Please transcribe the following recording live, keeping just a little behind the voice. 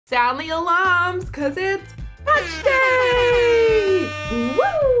Sound the alarms, cause it's patch day!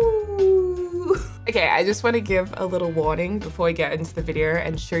 Woo! Okay, I just want to give a little warning before we get into the video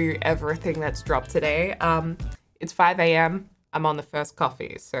and show you everything that's dropped today. It's 5 a.m. I'm on the first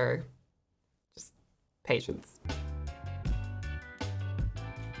coffee, so just patience.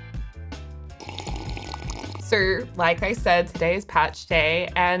 So, like I said, today is patch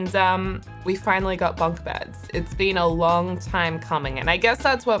day, and we finally got bunk beds. It's been a long time coming, and I guess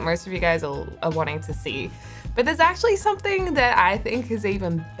that's what most of you guys are wanting to see. But there's actually something that I think is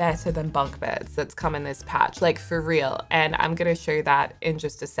even better than bunk beds that's come in this patch, like for real, and I'm gonna show you that in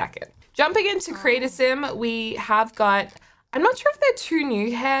just a second. Jumping into Creator Sim, we have got, I'm not sure if they're two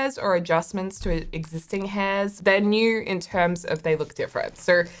new hairs or adjustments to existing hairs. They're new in terms of they look different.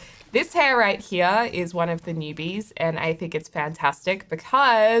 So this hair right here is one of the newbies, and I think it's fantastic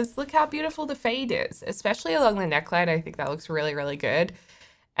because look how beautiful the fade is, especially along the neckline. I think that looks really, really good.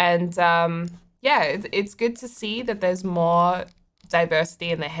 And yeah, it's good to see that there's more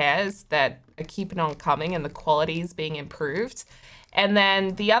diversity in the hairs that are keeping on coming and the quality is being improved. And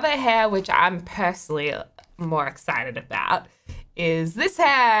then the other hair, which I'm personally more excited about, is this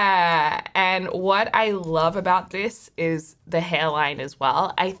hair. And what I love about this is the hairline as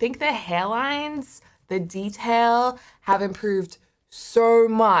well. I think the hairlines, the detail have improved so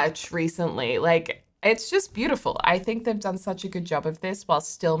much recently. Like, it's just beautiful. I think they've done such a good job of this while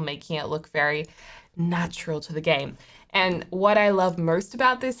still making it look very natural to the game. And what I love most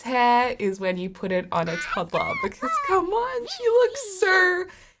about this hair is when you put it on a toddler, because come on, she looks so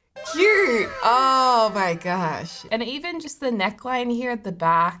cute. Oh my gosh. And even just the neckline here at the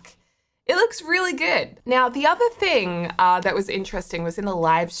back, it looks really good. Now, the other thing that was interesting was in the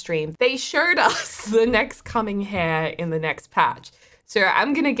live stream, they showed us the next coming hair in the next patch. So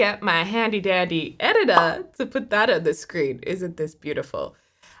I'm gonna get my handy dandy editor to put that on the screen. Isn't this beautiful?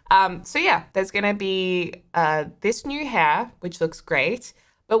 So yeah, there's gonna be this new hair, which looks great.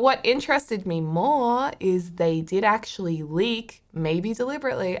 But what interested me more is they did actually leak, maybe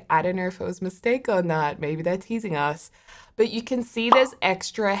deliberately. I don't know if it was a mistake or not. Maybe they're teasing us. But you can see there's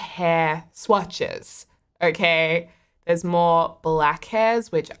extra hair swatches, okay? There's more black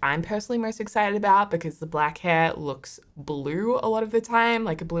hairs, which I'm personally most excited about because the black hair looks blue a lot of the time,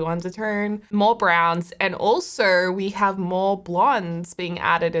 like a blue undertone. More browns, and also we have more blondes being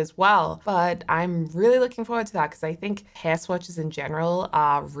added as well. But I'm really looking forward to that because I think hair swatches in general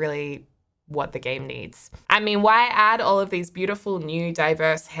are really what the game needs. I mean, why add all of these beautiful new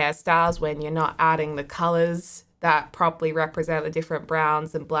diverse hairstyles when you're not adding the colors that properly represent the different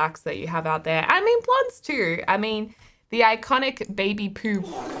browns and blacks that you have out there? I mean, blondes too. I mean, the iconic baby poo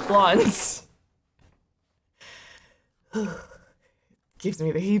blondes. Gives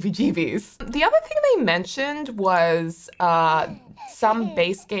me the heebie-jeebies. The other thing they mentioned was some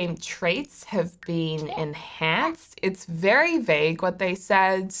base game traits have been enhanced. It's very vague what they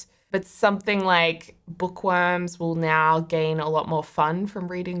said, but something like bookworms will now gain a lot more fun from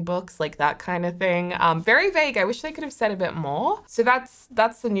reading books, like that kind of thing. Very vague. I wish they could have said a bit more. So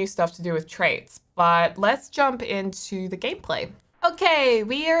that's the new stuff to do with traits. But let's jump into the gameplay. Okay,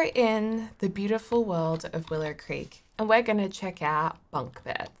 we are in the beautiful world of Willow Creek, and we're gonna check out bunk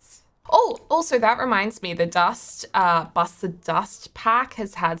beds. Oh, also that reminds me, the Bust the Dust pack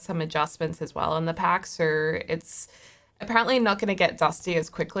has had some adjustments as well in the pack, so it's apparently not gonna get dusty as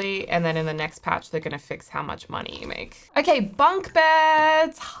quickly, and then in the next patch, they're gonna fix how much money you make. Okay, bunk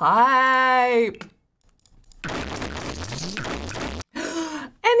beds, hype.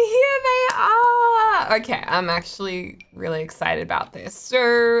 And here they are. Okay, I'm actually really excited about this.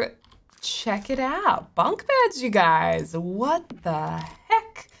 So check it out. Bunk beds, you guys. What the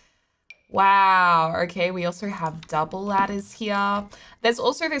heck? Wow. Okay, we also have double ladders here. There's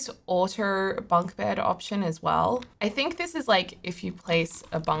also this auto bunk bed option as well. I think this is like if you place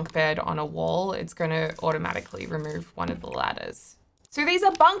a bunk bed on a wall, it's going to automatically remove one of the ladders. So these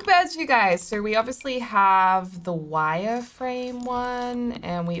are bunk beds, you guys. So we obviously have the wireframe one,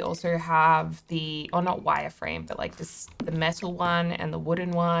 and we also have the, or not wireframe, but like this, the metal one and the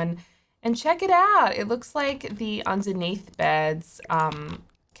wooden one. And check it out. It looks like the underneath beds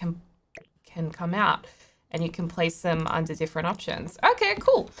can come out, and you can place them under different options. Okay,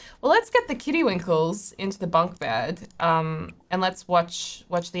 cool. Well, let's get the kittywinkles into the bunk bed, and let's watch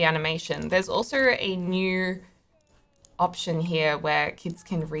the animation. There's also a new option here where kids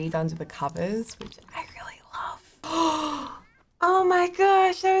can read under the covers, which I really love. Oh my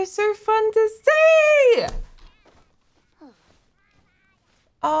gosh, that was so fun to see!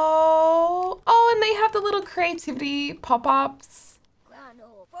 Oh, and they have the little creativity pop-ups.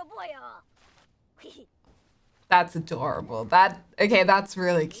 That's adorable. Okay, that's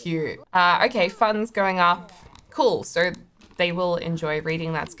really cute. Okay, funds going up. Cool, so they will enjoy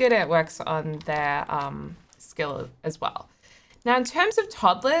reading. That's good. It works on their skill as well. Now, in terms of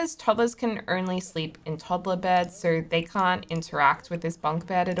toddlers, toddlers can only sleep in toddler beds, so they can't interact with this bunk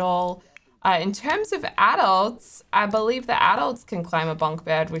bed at all. In terms of adults, I believe the adults can climb a bunk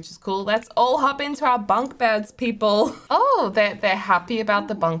bed, which is cool. Let's all hop into our bunk beds, people. Oh, they're happy about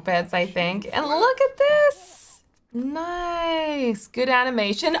the bunk beds, I think. And look at this. Nice, good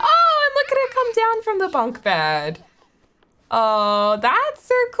animation. Oh, and look at it come down from the bunk bed. Oh, that's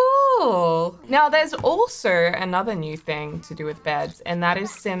so cool. Now, there's also another new thing to do with beds, and that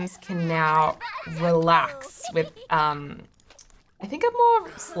is Sims can now relax with, I think a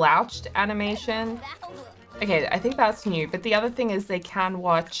more slouched animation. Okay, I think that's new, but the other thing is they can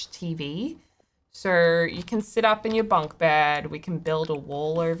watch TV. So you can sit up in your bunk bed. We can build a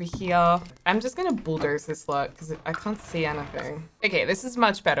wall over here. I'm just gonna bulldoze this lot because I can't see anything. Okay, this is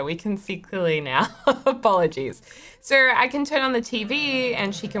much better. We can see clearly now. Apologies. So I can turn on the TV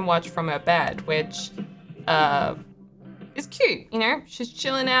and she can watch from her bed, which is cute, you know? She's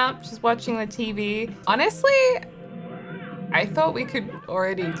chilling out, she's watching the TV. Honestly, I thought we could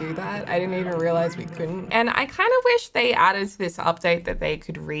already do that. I didn't even realize we couldn't. And I kind of wish they added to this update that they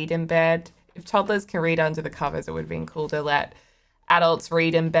could read in bed. If toddlers can read under the covers, it would have been cool to let adults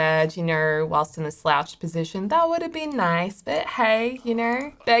read in bed, you know, whilst in a slouched position. That would have been nice, but hey, you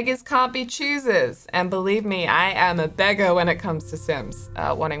know, beggars can't be choosers. And believe me, I am a beggar when it comes to Sims,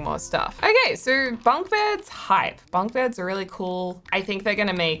 wanting more stuff. Okay, so bunk beds, hype. Bunk beds are really cool. I think they're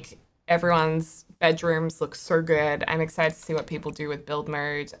gonna make everyone's bedrooms look so good. I'm excited to see what people do with build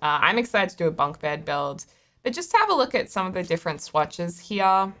mode. I'm excited to do a bunk bed build, but just to have a look at some of the different swatches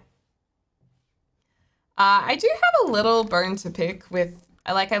here. I do have a little bone to pick with,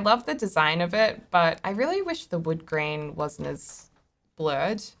 like, I love the design of it, but I really wish the wood grain wasn't as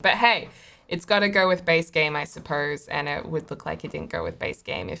blurred. But hey, it's got to go with base game, I suppose, and it would look like it didn't go with base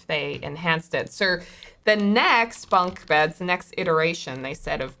game if they enhanced it. So the next bunk beds, the next iteration, they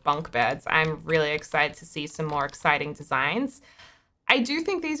said, of bunk beds, I'm really excited to see some more exciting designs. I do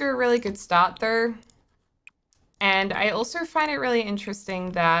think these are a really good start, though. And I also find it really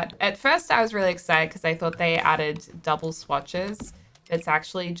interesting that at first I was really excited because I thought they added double swatches. It's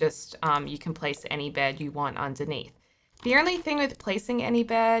actually just, you can place any bed you want underneath. The only thing with placing any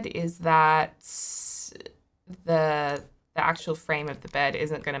bed is that the actual frame of the bed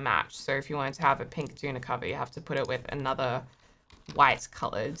isn't going to match. So if you wanted to have a pink Duna cover, you have to put it with another white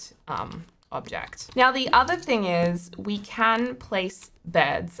colored object. Now, the other thing is we can place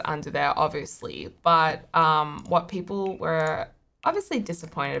beds under there, obviously, but what people were obviously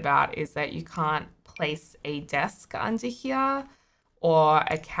disappointed about is that you can't place a desk under here or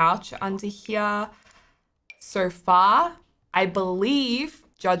a couch under here. So far, I believe,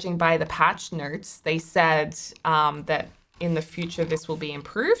 judging by the patch notes, they said that in the future this will be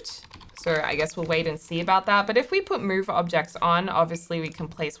improved. So I guess we'll wait and see about that. But if we put move objects on, obviously we can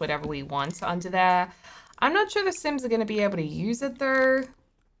place whatever we want under there. I'm not sure the Sims are going to be able to use it though.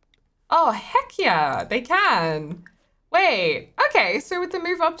 Oh, heck yeah, they can. Wait, okay, so with the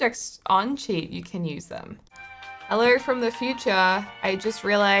move objects on cheat, you can use them. Hello from the future. I just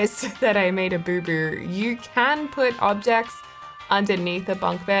realized that I made a boo-boo. You can put objects underneath a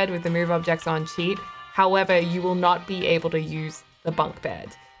bunk bed with the move objects on cheat. However, you will not be able to use the bunk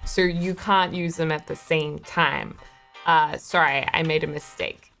bed. So you can't use them at the same time. Sorry, I made a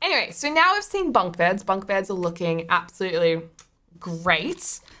mistake. Anyway, so now we've seen bunk beds. Bunk beds are looking absolutely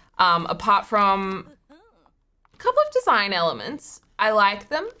great. Apart from a couple of design elements, I like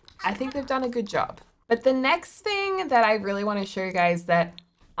them. I think they've done a good job. But the next thing that I really want to show you guys that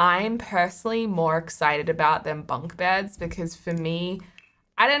I'm personally more excited about than bunk beds, because for me,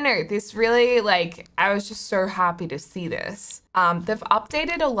 I don't know, this really, like, I was just so happy to see this. They've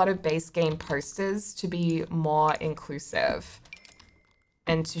updated a lot of base game posters to be more inclusive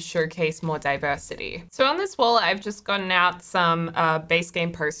and to showcase more diversity. So on this wall, I've just gotten out some base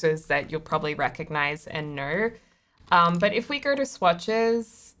game posters that you'll probably recognize and know. But if we go to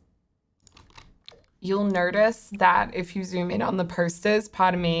swatches, you'll notice that if you zoom in on the posters,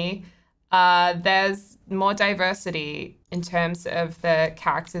 pardon me, there's more diversity in terms of the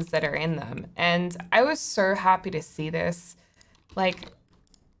characters that are in them. And I was so happy to see this. Like,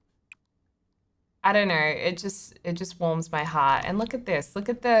 I don't know, it just warms my heart. And look at this, look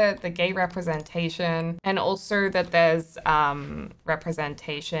at the gay representation, and also that there's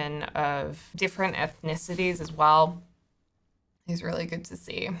representation of different ethnicities as well. It's really good to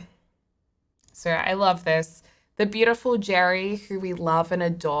see. So I love this. The beautiful Jerry, who we love and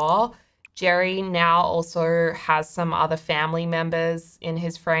adore, Jerry now also has some other family members in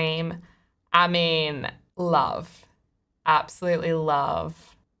his frame. I mean, love. Absolutely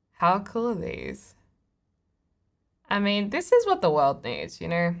love. How cool are these? I mean, this is what the world needs, you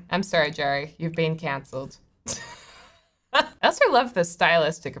know? I'm sorry, Jerry, you've been cancelled. I also love the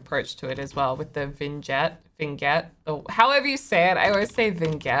stylistic approach to it as well with the vignette, or however you say it. I always say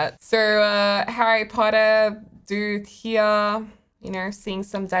vignette. So Harry Potter dude here, you know, seeing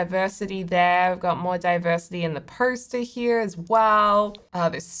some diversity there. We've got more diversity in the poster here as well.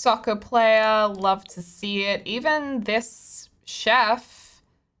 This soccer player, love to see it. Even this chef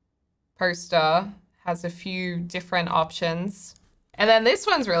poster has a few different options. And then this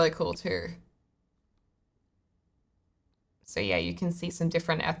one's really cool too. So yeah, you can see some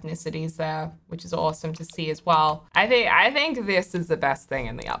different ethnicities there, which is awesome to see as well. I think this is the best thing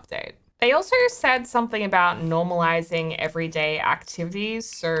in the update. They also said something about normalizing everyday activities.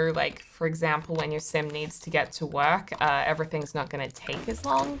 So like, for example, when your sim needs to get to work, everything's not gonna take as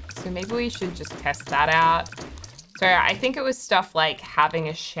long. So maybe we should just test that out. So I think it was stuff like having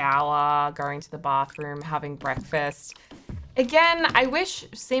a shower, going to the bathroom, having breakfast. Again, I wish,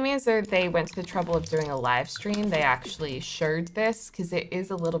 seeming as though they went to the trouble of doing a live stream, they actually showed this, because it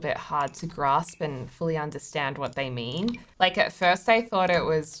is a little bit hard to grasp and fully understand what they mean. Like at first I thought it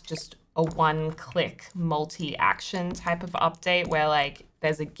was just a one-click multi-action type of update where like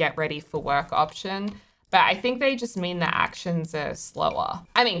there's a get ready for work option. But I think they just mean the actions are slower.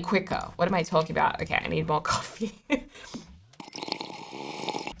 I mean, quicker. What am I talking about? Okay, I need more coffee. So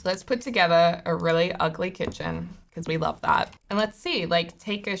let's put together a really ugly kitchen because we love that. And let's see, like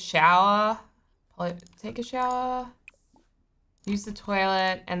take a shower, use the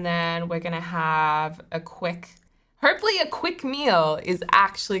toilet, and then we're gonna have a quick, hopefully a quick meal is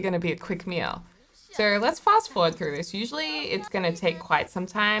actually gonna be a quick meal. So let's fast forward through this. Usually it's gonna take quite some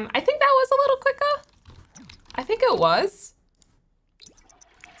time. I think that was a little quicker. I think it was.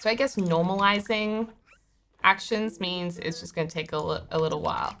 So I guess normalizing actions means it's just gonna take a little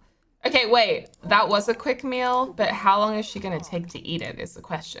while. Okay, wait, that was a quick meal, but how long is she gonna take to eat it is the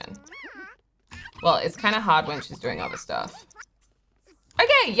question. Well, it's kind of hard when she's doing other stuff.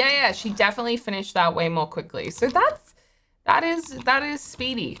 Okay, yeah, she definitely finished that way more quickly. So that is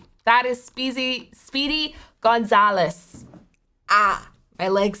speedy. That is Speedy Gonzalez. Ah, my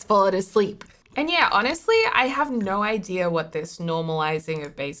legs falling asleep. And yeah, honestly, I have no idea what this normalizing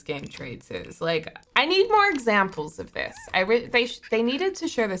of base game traits is. Like, I need more examples of this. They needed to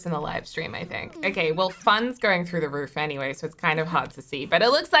show this in the live stream, I think. Okay, well, fun's going through the roof anyway, so it's kind of hard to see. But it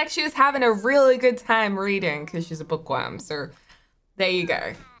looks like she was having a really good time reading because she's a bookworm. So there you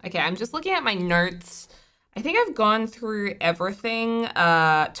go. Okay, I'm just looking at my notes. I think I've gone through everything.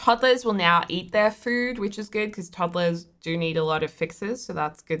 Toddlers will now eat their food, which is good because toddlers do need a lot of fixes, so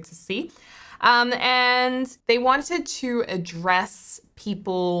that's good to see. And they wanted to address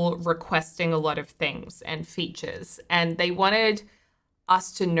people requesting a lot of things and features. And they wanted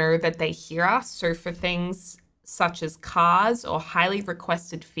us to know that they hear us. So for things such as cars or highly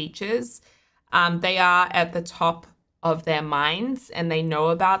requested features, they are at the top of their minds and they know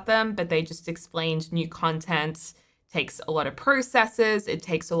about them, but they just explained new content takes a lot of processes. It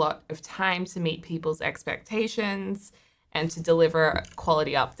takes a lot of time to meet people's expectations and to deliver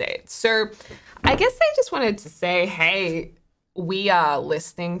quality updates. So I guess they just wanted to say, hey, we are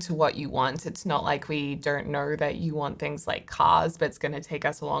listening to what you want. It's not like we don't know that you want things like cars, but it's gonna take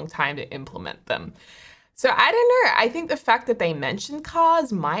us a long time to implement them. So I don't know, I think the fact that they mentioned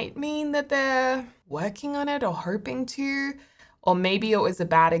cars might mean that they're working on it or hoping to, or maybe it was a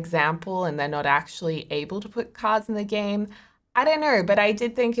bad example and they're not actually able to put cars in the game. I don't know, but I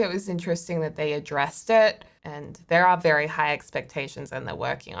did think it was interesting that they addressed it, and there are very high expectations and they're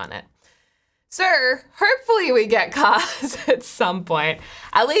working on it. So hopefully we get cars at some point.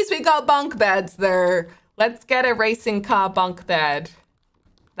 At least we got bunk beds there. Let's get a racing car bunk bed.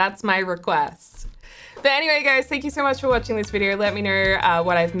 That's my request. But anyway, guys, thank you so much for watching this video. Let me know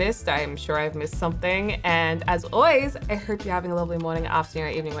what I've missed. I'm sure I've missed something. And as always, I hope you're having a lovely morning, afternoon,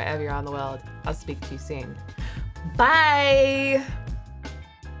 or evening, wherever you are in the world. I'll speak to you soon. Bye.